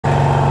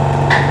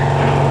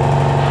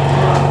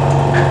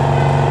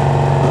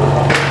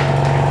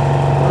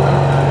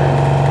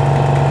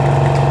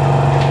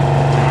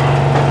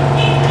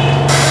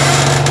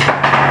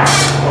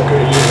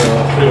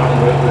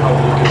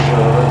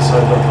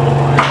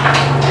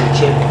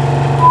check.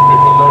 We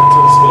connect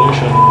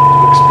inspiration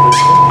to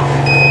expiration.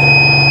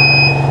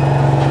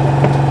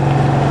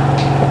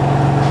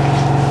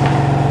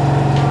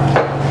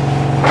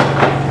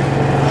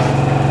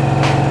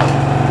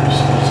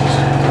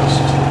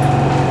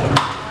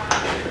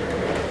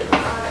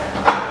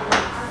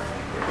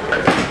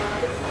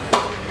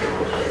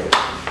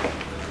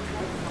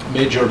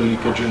 Major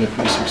leakage in a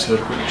preheating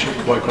circuit, check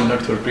by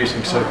connector,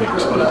 preheating circuit,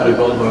 expiratory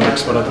valve and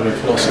expiratory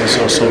flow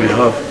sensor. So we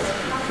have,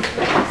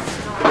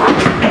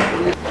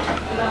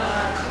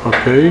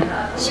 okay,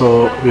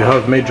 so we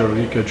have major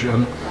leakage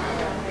in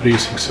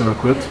preheating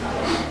circuit.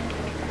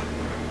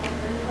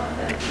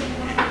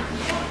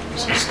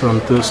 System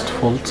test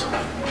fault.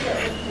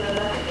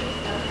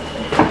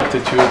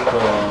 Tube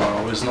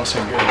with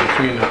nothing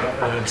between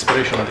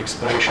inspiration and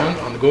expiration,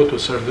 and go to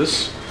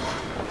service.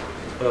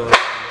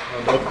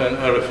 And open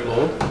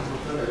airflow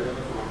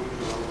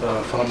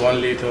from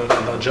 1 liter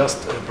and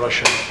adjust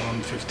pressure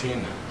from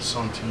 15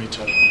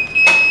 centimeter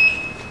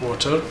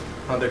water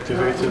and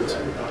activate it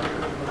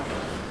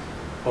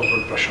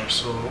over pressure.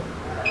 So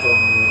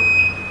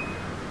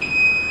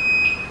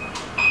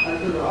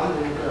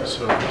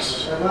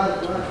service.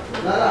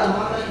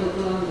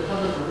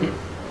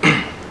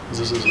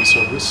 This is the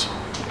service.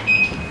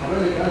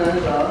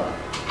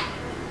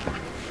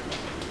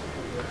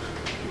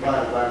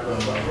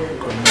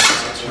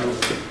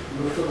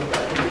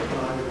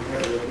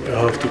 You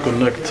have to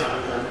connect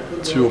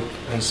tube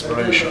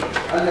inspiration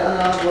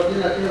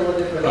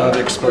and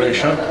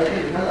expiration. We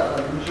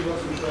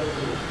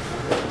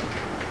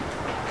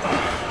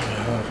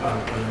have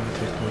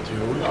antibiotic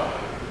module.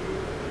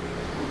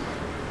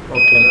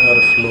 Open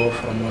airflow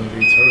from 1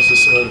 liter.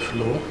 This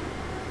airflow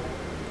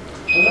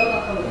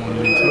 1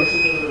 liter.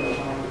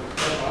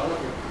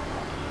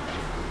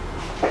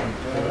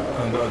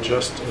 And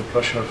adjust the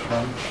pressure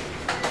from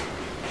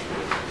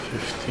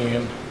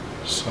 15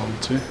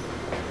 centi.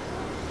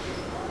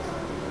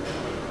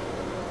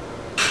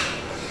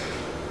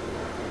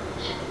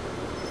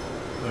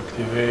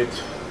 Activate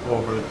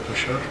overhead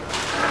pressure.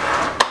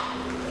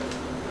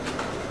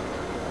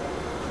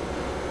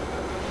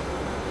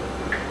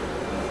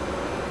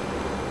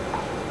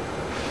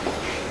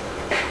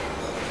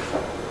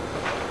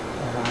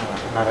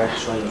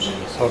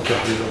 Okay,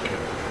 okay.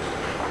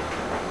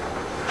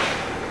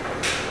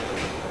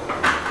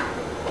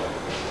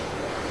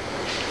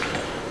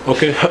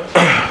 Okay,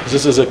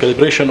 this is a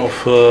calibration of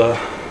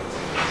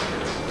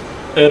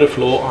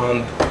airflow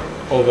and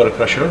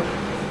overpressure.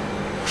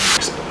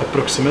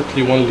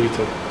 Approximately 1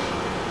 liter.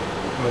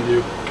 And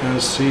you can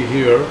see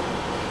here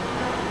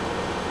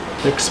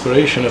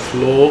expiration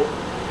flow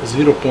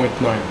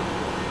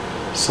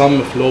 0.9,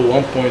 sum flow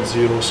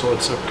 1.0, so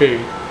it's okay.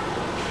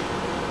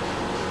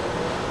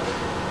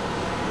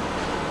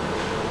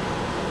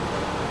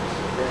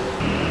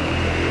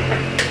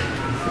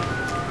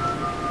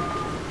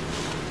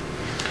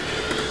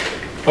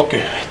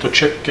 Okay, to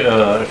check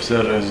if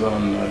there is a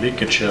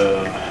leakage,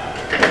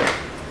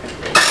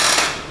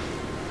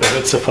 if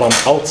it's from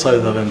outside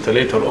the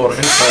ventilator or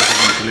inside the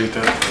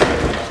ventilator,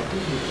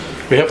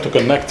 we have to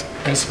connect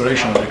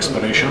inspiration and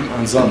expiration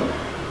and then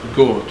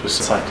go to the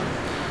site.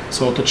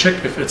 So to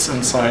check if it's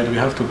inside, we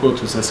have to go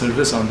to the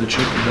service and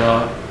check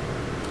the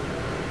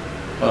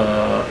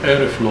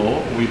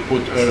airflow. We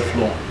put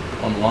airflow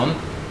on 1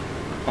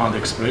 and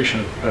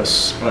expiration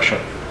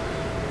pressure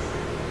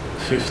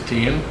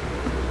 15.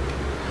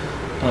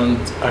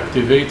 And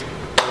activate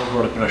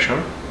over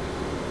pressure.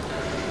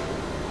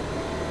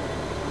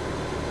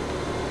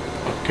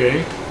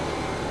 Okay.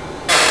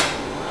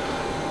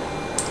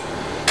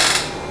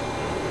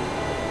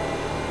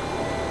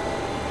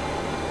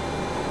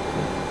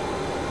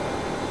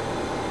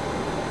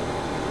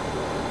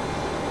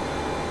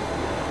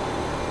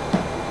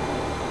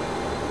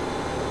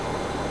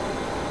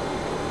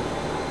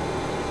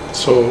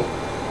 So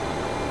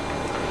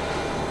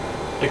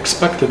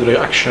expected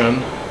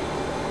reaction,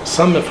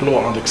 sum flow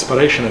and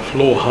expiration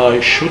flow high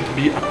should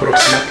be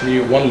approximately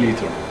 1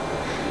 liter.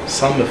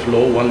 Sum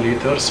flow 1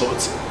 liter, so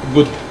it's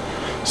good.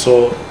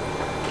 So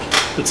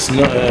it's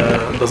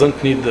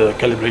doesn't need the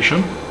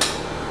calibration.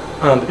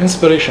 And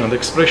inspiration and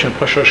expiration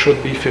pressure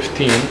should be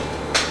 15.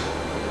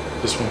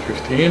 This one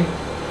 15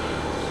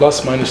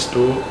 plus minus 2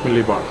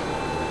 millibar.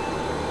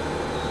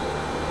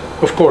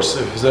 Of course,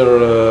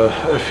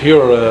 if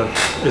here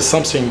is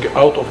something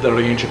out of the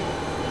range,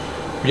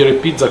 we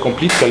repeat the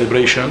complete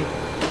calibration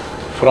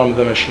from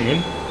the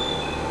machine.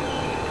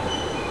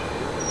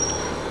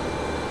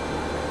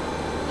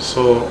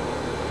 So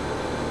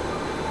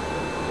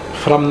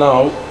from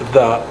now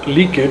the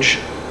leakage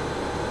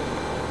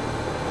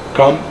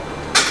come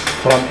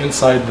from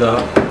inside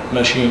the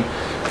machine.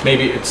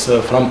 Maybe it's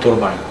from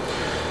turbine.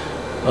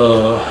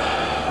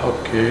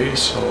 Okay,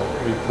 so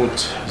we put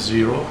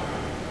 0,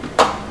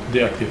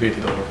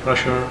 deactivated over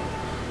pressure,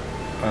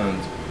 and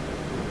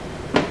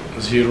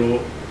 0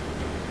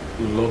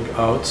 log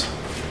out.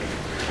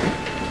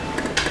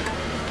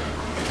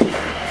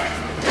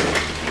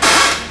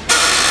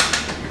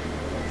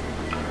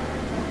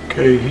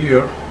 Okay,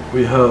 here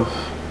we have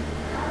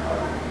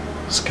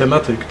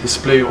schematic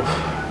display of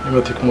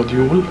pneumatic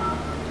module.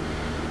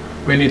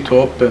 We need to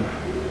open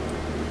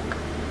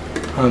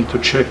and to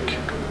check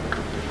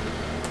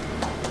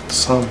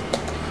some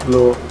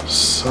flow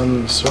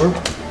sensor.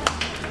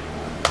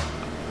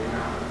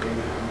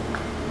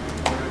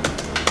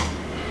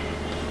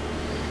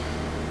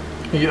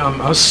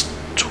 EMS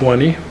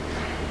 20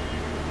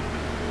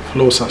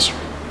 flow sensor.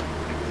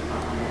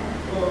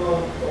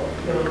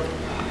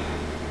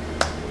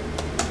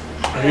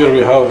 Here we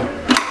have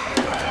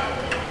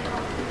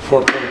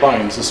 4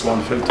 turbines. This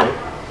one filter,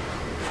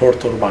 4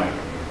 turbine.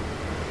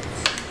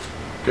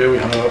 Okay, we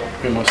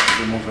must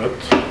remove it.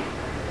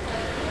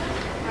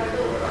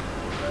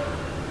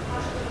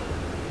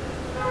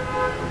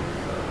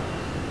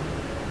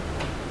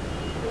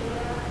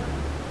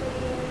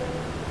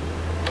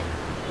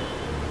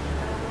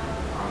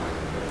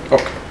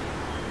 Okay.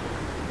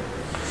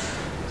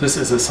 This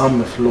is a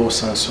sum flow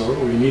sensor.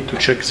 We need to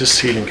check this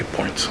sealing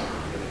point.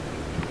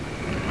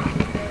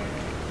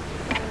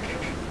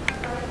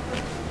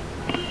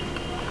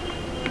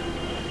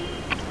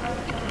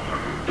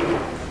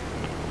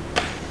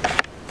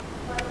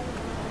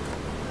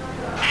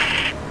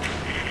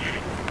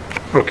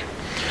 Okay.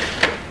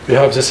 We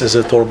have this as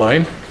a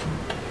turbine.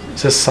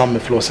 This sum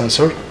flow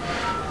sensor.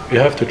 We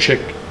have to check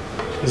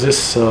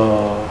this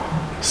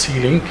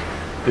sealing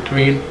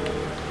between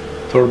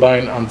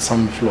turbine and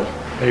some flow.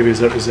 Maybe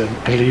there is a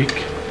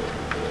leak.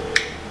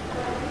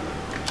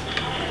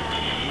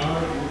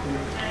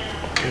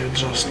 Okay,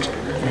 just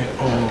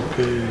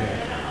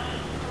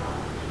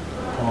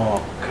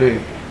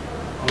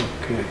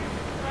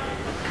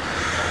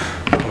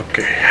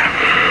okay.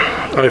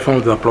 I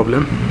found the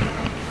problem.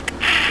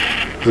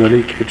 The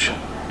leakage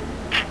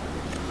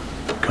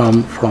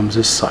come from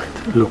this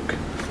side. Look.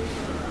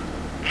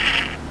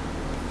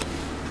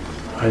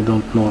 I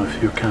don't know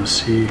if you can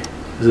see.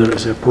 There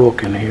is a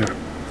broken here.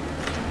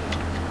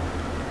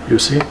 You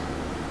see?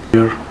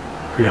 Here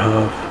we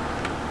have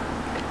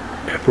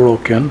a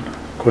broken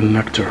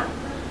connector.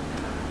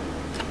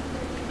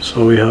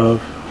 So we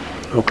have,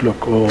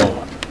 look,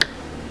 oh.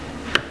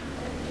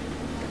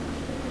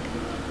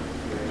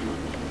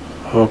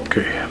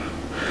 Okay.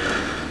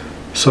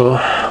 So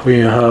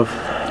we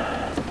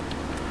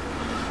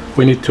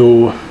need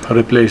to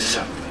replace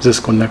this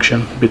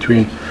connection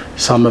between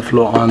summer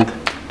flow and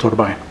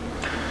turbine.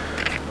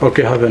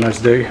 Okay, have a nice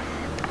day.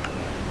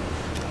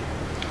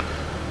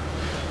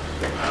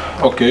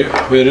 Okay,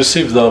 we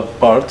received the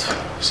part.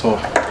 So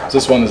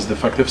this one is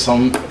defective,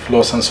 some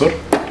flow sensor.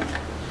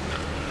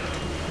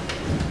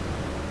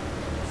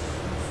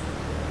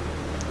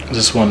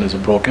 This one is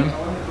broken.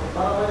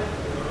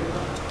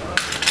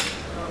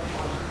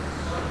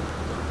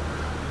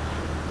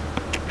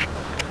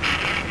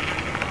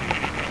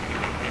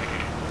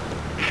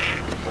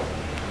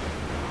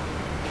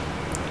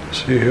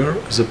 See, here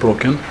is a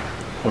broken.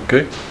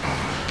 Okay,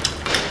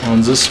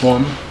 on this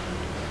one,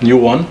 new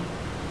one.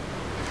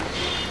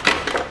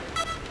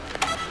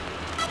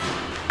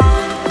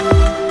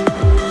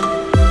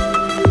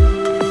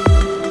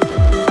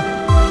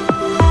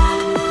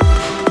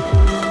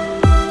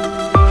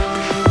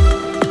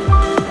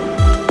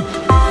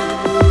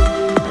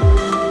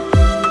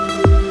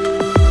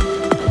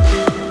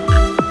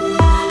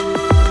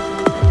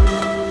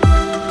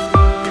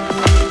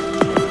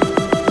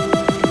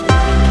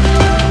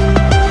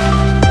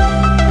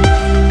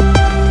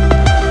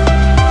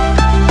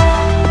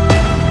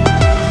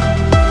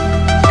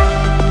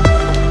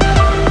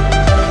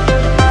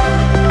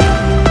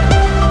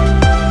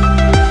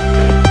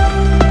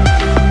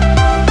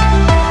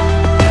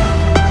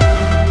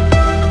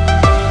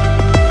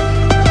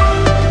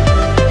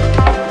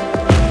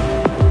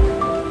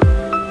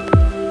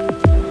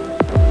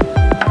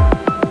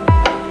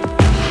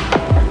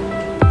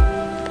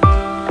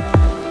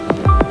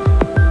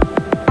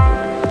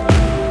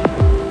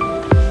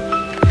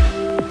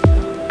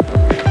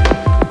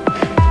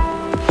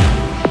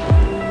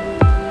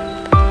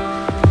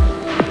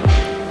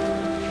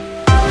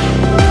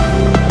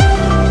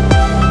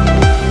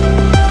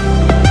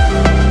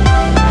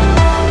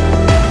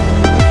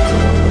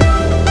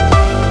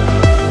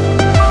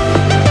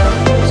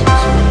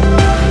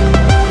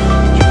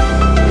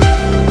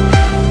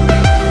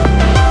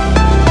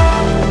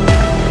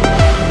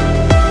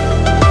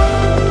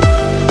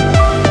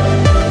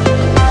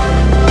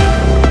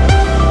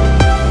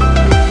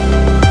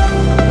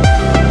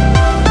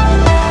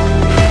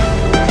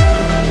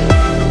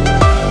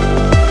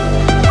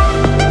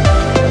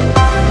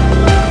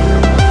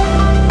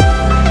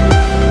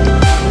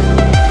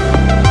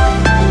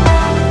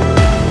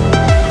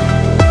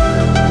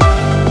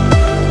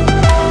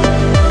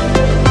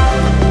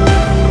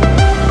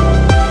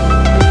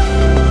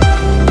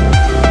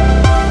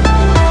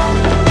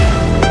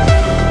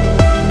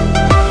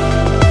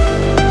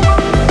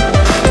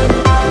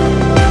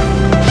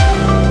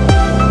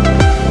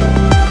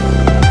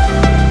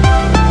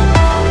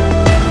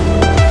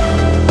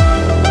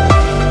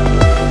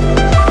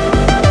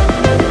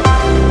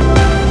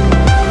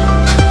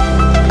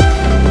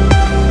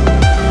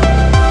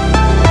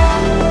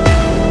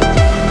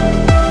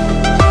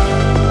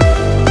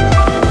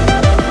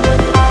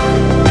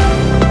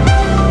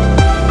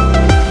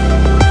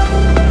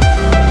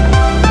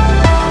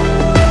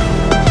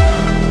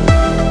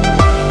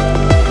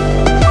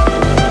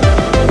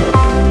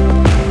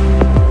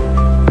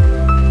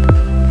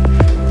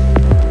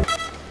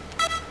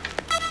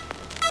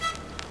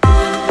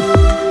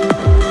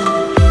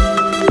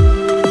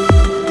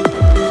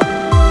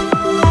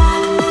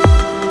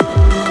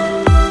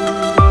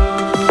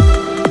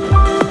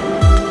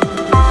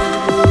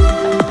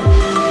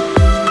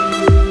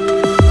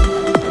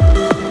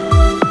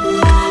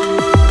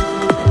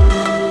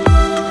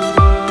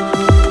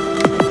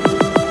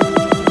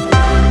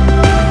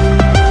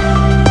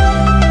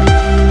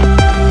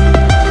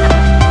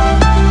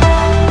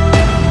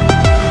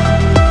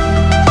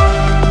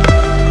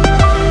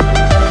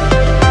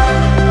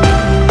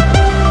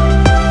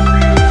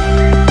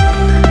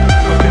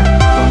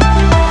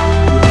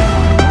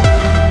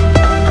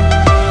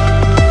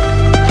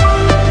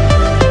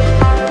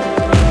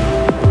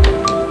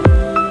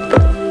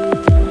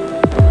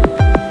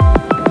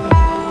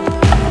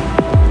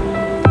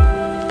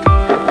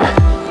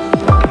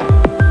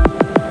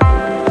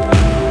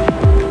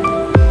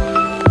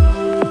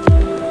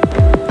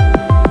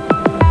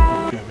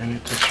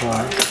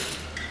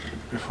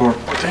 before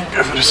putting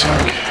everything.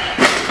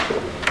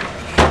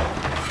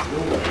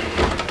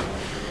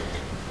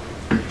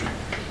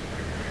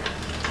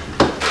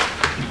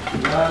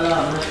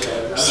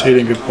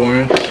 Sealing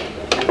point.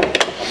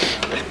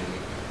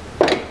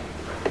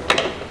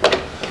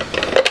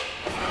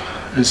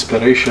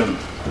 Inspiration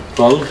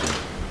valve.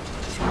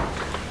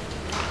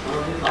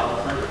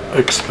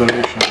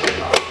 Expiration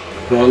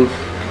valve.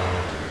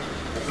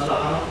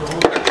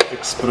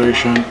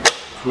 Expiration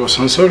flow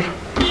sensor.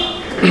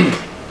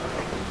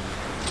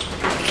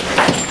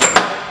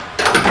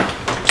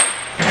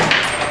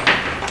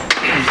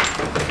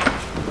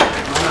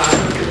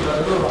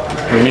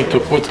 We need to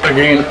put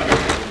again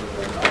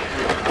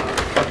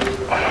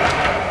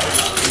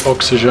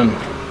oxygen.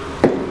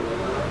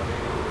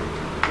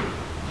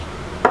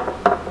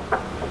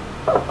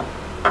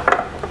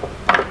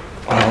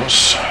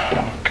 Hose.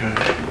 Okay.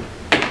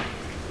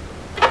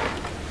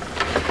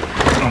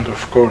 And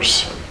of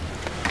course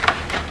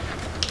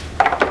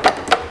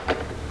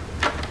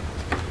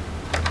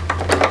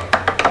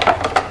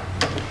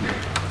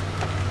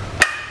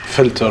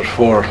filter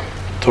for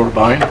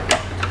turbine.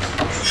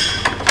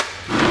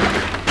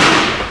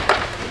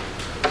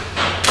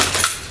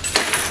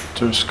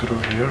 Two screw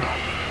here.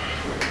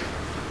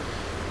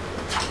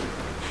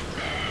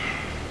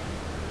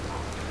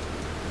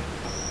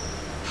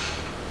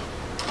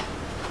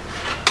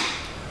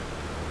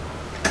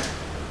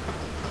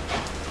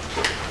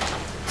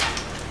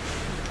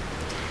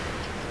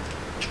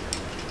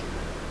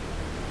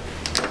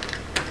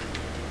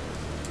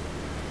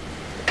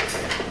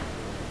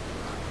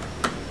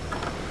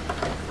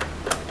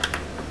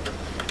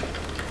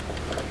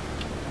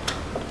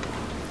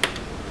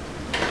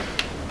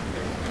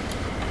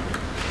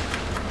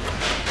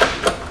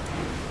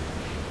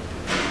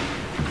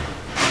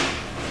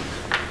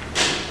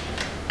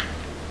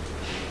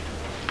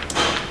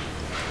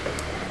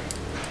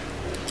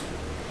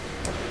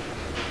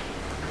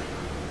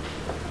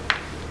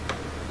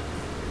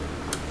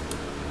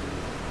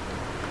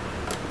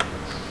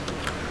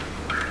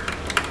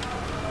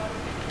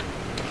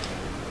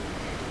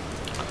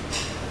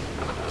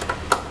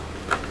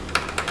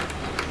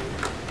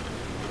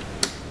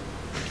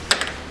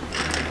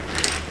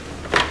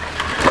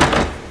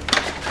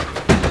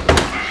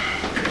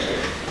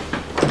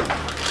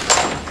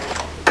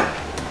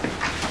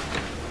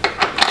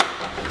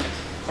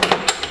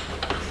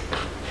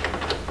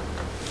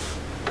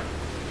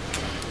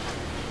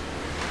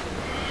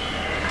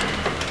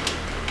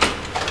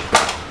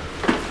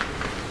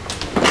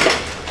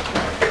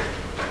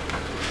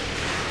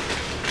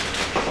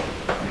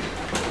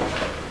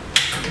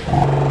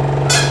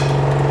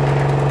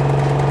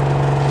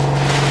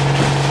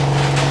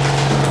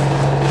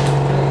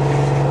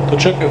 To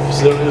check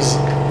if there is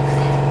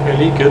a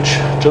leakage,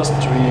 just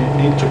we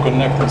need to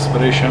connect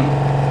inspiration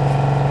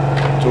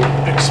to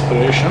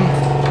expiration.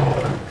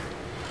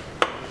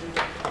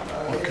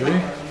 Okay.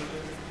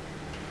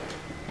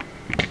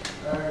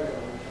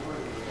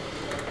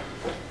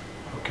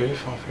 Okay,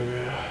 fan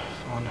failure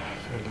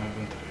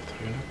ventilator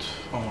unit.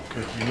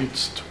 Okay, we need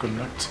to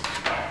connect.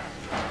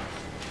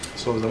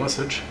 So the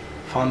message,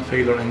 fan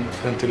failure in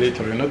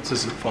ventilator unit.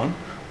 This is fan.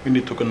 We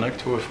need to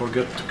connect. We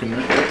forget to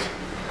connect it.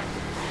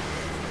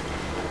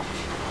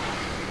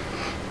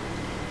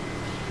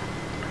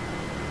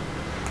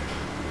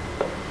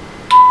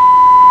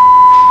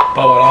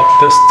 Power up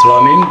test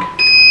running.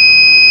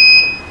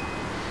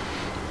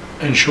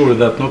 Ensure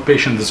that no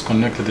patient is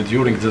connected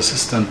during the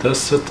system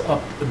test. Set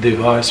up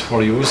device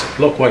for use.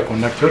 Block Y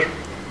connector.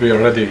 We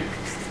already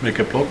make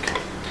a block.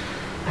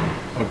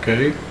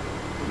 Okay.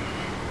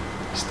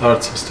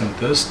 Start system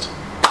test.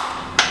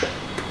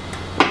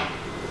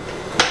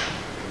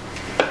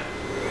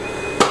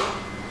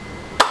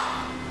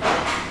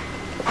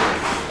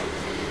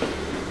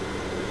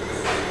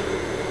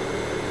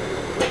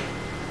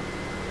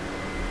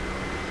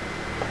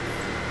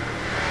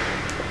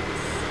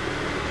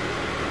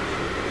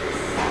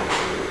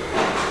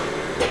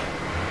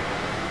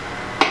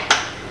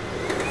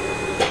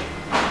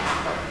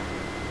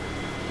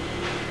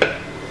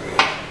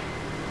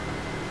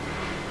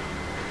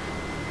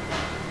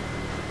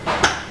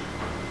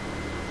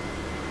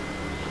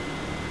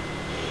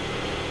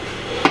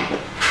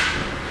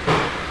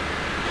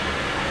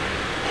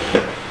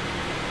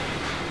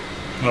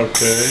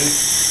 Okay,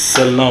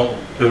 till now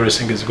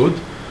everything is good.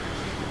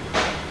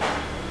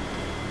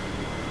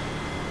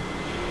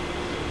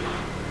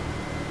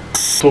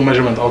 Two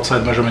measurement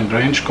outside measurement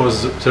range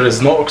because there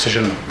is no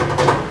oxygen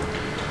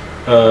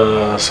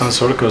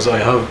sensor because I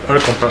have air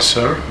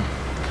compressor,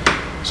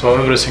 so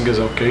everything is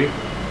okay.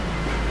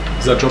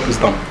 The job is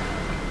done.